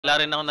Wala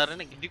rin ako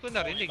narinig. Hindi ko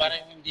narinig.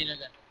 Parang hindi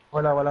na.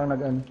 Walang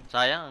nag-ano.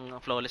 Sayang,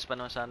 ang flawless pa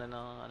naman sana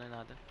ng ano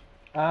natin.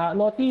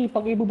 Noti,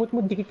 pag ibubut mo,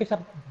 dikit ka sa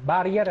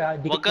barrier ha.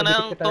 Huwag ka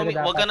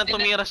nang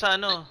tumira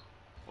sa ano.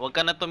 Huwag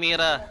ka nang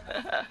tumira.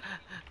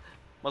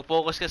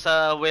 Mag-focus ka sa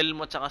well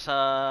mo tsaka sa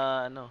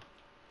ano.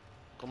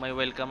 Kung may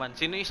well ka man.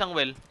 Sino isang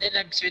well? Hindi,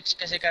 nag-switch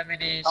kasi kami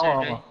ni Sir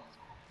Joy.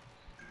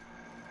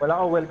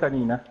 Wala ka well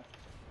kanina.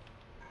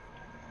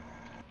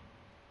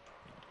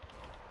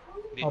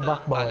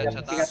 Balat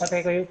sa taas.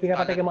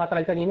 Pinapatay ko yung mga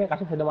tral kanina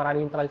kasi sa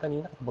marami yung tral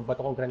kanina.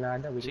 Bagbato kong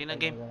granada. Sino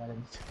game?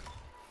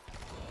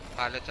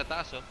 Balat sa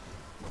taas oh.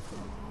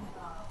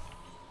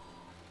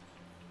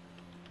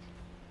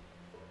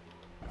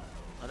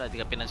 Wala, di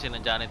ka pinansin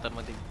ng janitor mo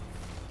din.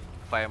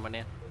 Fireman na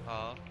yan.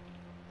 Oo.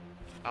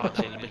 Ako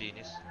na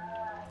malinis.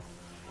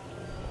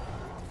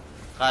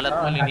 Kalat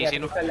mo,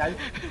 linisin mo.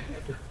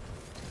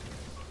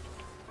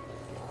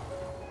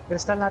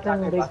 Crystal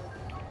natin, Dave.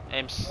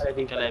 Ems,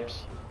 kala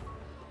Ems.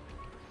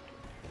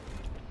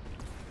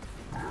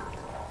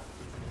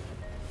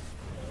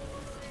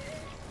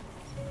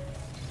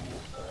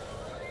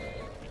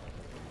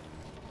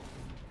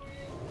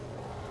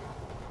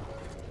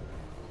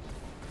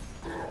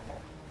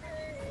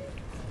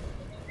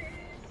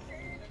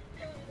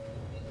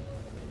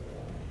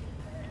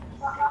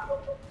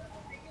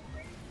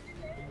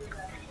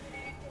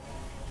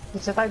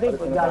 Isa tayo, Dave.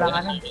 Gala ka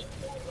na.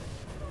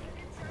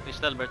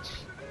 Crystal Birds.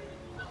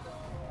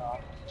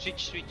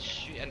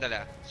 Switch.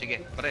 Andala.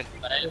 Sige, baril.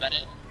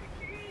 Baril.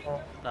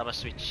 Tapos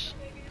switch.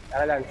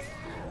 Tara lang.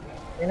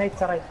 May knight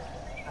sa right.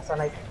 Nasa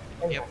knight.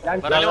 Yep.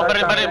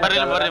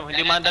 Baril mo.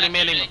 Hindi mandali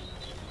melee mo.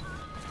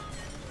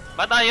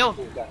 Ba tayo?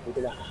 Dito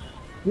lang.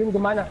 Yun,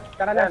 gumana.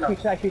 Tara lang,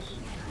 switch.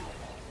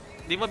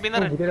 Di mo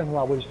binaril. Dito lang,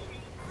 humabol.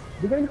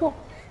 Binaril ko.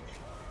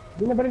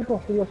 Binabaril ko,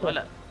 seryoso.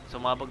 Wala.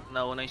 Sumabog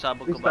na una yung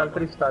sabog ko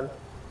Crystal.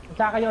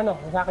 Sa akin yung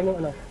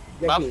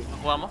Bab,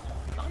 nakuha mo?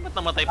 Bakit ba't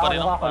namatay pa rin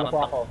ako?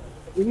 Nakuha ko.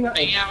 Yun nga.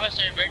 Pahingi ako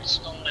Sir Birds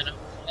kung ano.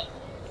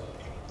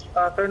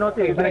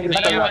 Turnote. Pahingi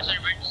ako Sir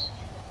Birds.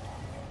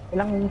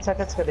 Ilang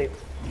seconds ka, Dave?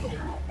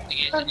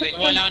 Sige,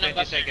 wala ako ng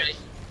 20 seconds.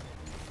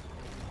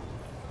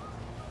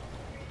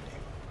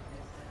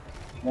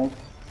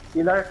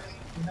 Pillar.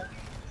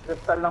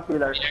 Crystal ng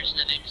pillar. Pillars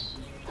na names.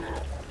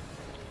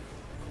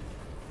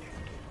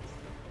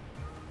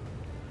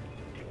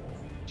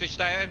 Switch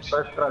tayo, Ems.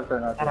 First trial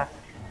turnote. Tara.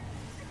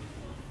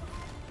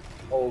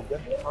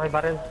 Okay,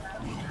 barrel.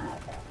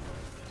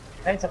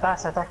 Ayun, sa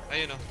taas, ito.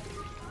 Ayun oh.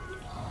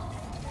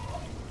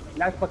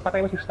 Lance,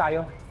 pagpatay mo, switch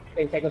tayo.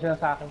 10 seconds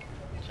lang sa akin.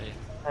 Sige.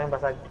 Ayun,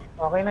 basag.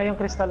 Okay na yung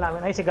crystal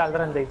namin. Ay, si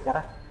Galdran, Dave.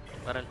 Tara.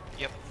 Baril.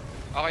 Yep.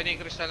 Okay na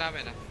yung crystal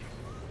namin ah.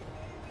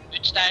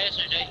 Switch tayo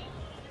Sir Joy.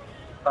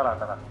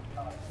 Tara.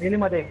 Hili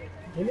mo, Dave.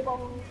 Hili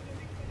mo.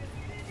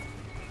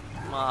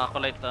 Mga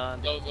acolyte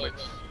Go. Okay.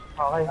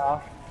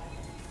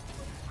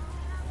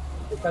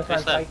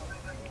 Crystal.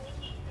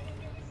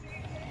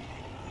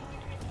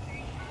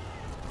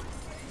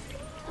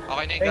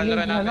 Okay na yung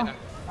galera namin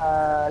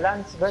ah.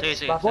 Lance, Bert,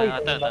 Sige. Void.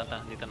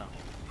 Dito na.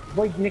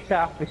 Void next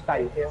sa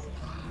Crystal.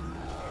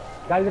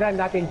 Galran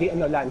natin,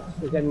 Lance.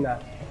 Diyan na.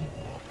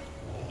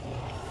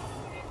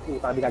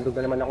 Kabigandog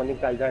na naman ako ni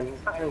Galran.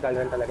 Saan ang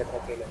Galran talaga sa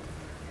kailan?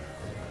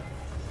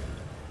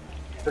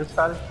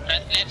 Crystal.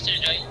 Front left Sir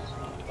Joy.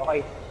 Okay.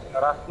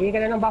 Tara. Hingi ka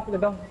na ng buff na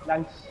daw,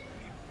 Lance.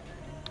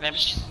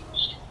 Ems.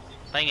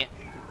 Pahingi.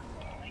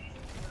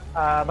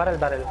 Barrel.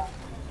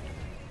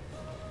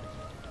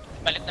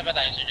 Balik na ba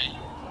tayo Sir Joy?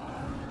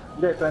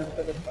 Hindi, 20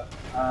 seconds pa.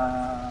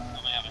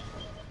 Okay.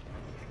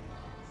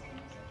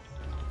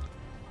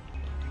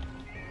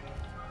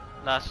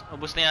 Last.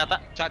 Ubus na yata.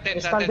 Sa atin,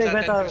 Crystal, Dave.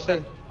 Ito, crystal.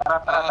 Dave.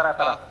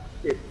 Tara.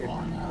 Hit.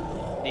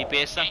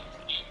 DPS na.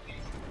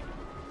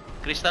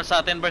 Crystal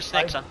sa atin burst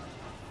next ah.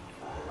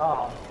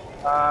 Oo.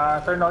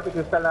 Turnote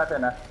crystal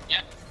natin ah.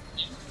 Yeah.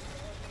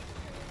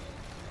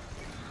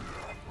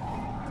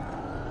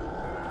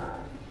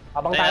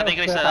 Abang Tayo tayo. natin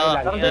Crystal. tayo Oh.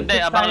 lang. Hindi,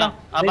 abang lang.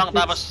 Abang Switch.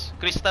 tapos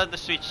Crystal the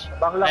switch.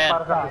 Bang lang Ayan.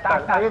 para sa crystal.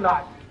 Taas. Ayun oh.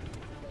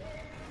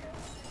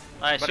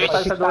 Ay, switch.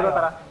 Crystal sa dulo,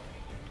 tara.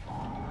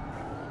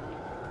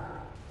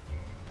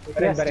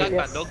 Yes, Saan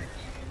ba? yes.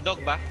 Dog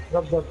ba?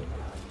 Dog.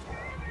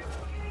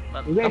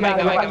 Yung well,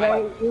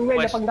 Kamay. yung well,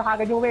 West. napag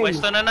nakagad yung well.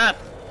 Weston na nat.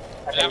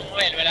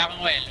 Wala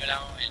akong well.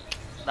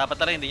 Dapat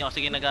na rin, hindi nyo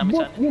kasi ginagamit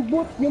sa ano. Yung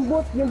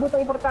boot ang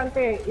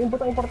importante.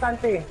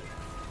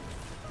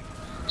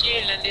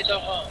 Chill, nandito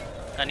ako.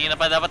 Kanina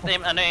pa dapat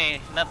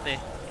nat eh.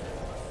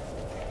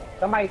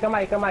 Kamay.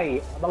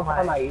 Abang sa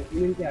kamay.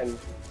 Yun yan.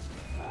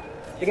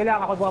 Sige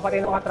lang, ako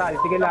bumapatay ng katral.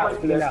 Sige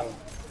lang.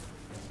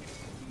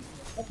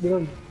 At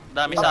yun.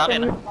 Dami sa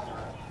akin ah.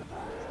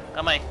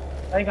 Kamay.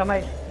 Ayun,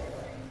 kamay.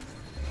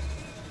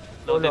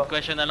 Loaded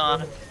question na lang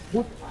akin.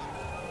 Boot.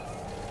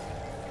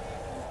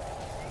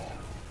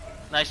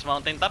 Nice,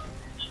 mountain top.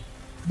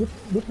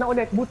 Boot na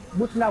ulit.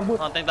 Boot lang.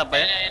 Mountain top ba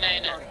yan?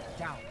 Ayun.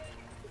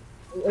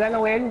 Wala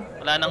nang well.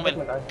 Wala nang well.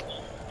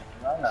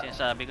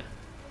 Sinasabi ko.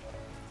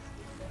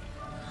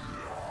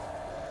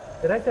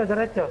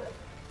 Diretso.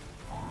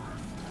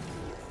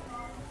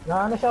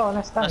 Na ano siya,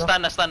 na-stun.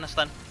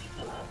 Na-stun.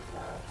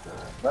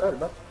 Barrel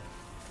ba?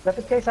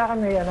 Lapit kayo sa akin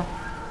may ano.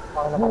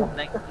 Ako na pala.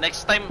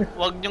 Next time,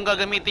 wag niyong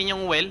gagamitin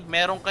yung well.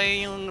 Meron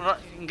kayo yung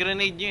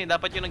grenade niyo eh.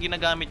 Dapat yun ang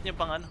ginagamit niyo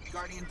pang ano.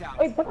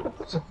 Ay, ba't?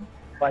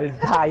 Wild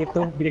tayo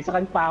to.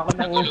 Binagsakan pa ako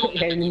ng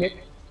helmet.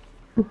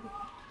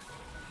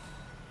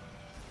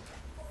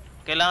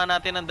 Kailangan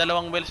natin ng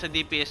 2 well sa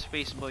DPS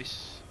space, boys.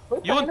 Uy,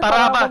 Yun, tangina,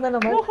 Taraba! na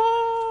naman.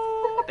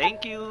 Woohoo!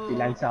 Thank you!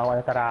 Ilansa ako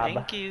na taraba.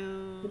 Thank you!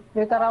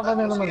 May Taraba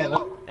na naman ako.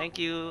 Thank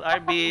you,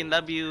 Arvin.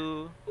 Love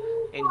you.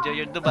 Enjoy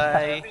your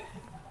Dubai.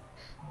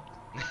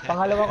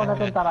 Pangalawa ko na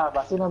itong Taraba.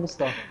 Sino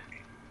gusto?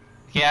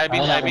 Kay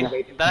Arvin, Wala, Arvin.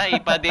 wala. Tara,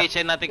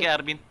 ipa-DHN natin kay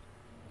Arvin.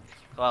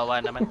 Kawawa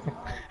naman.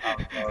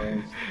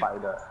 Orange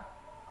spider.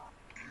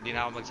 Hindi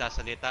na ako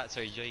magsasalita,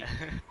 Sir Joy.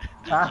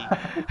 Ah,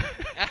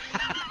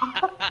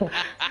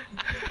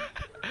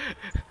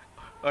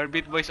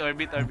 Orbit, boys.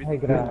 Orbit, orbit. Ay,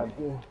 grabe.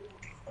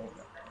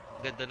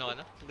 Ganda nung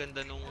ano?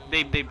 Ganda nung...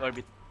 Dave,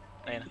 orbit.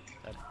 Ayun na.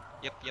 Sorry.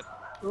 Yep.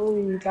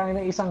 Uy, kaya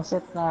na isang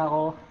set na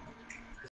ako.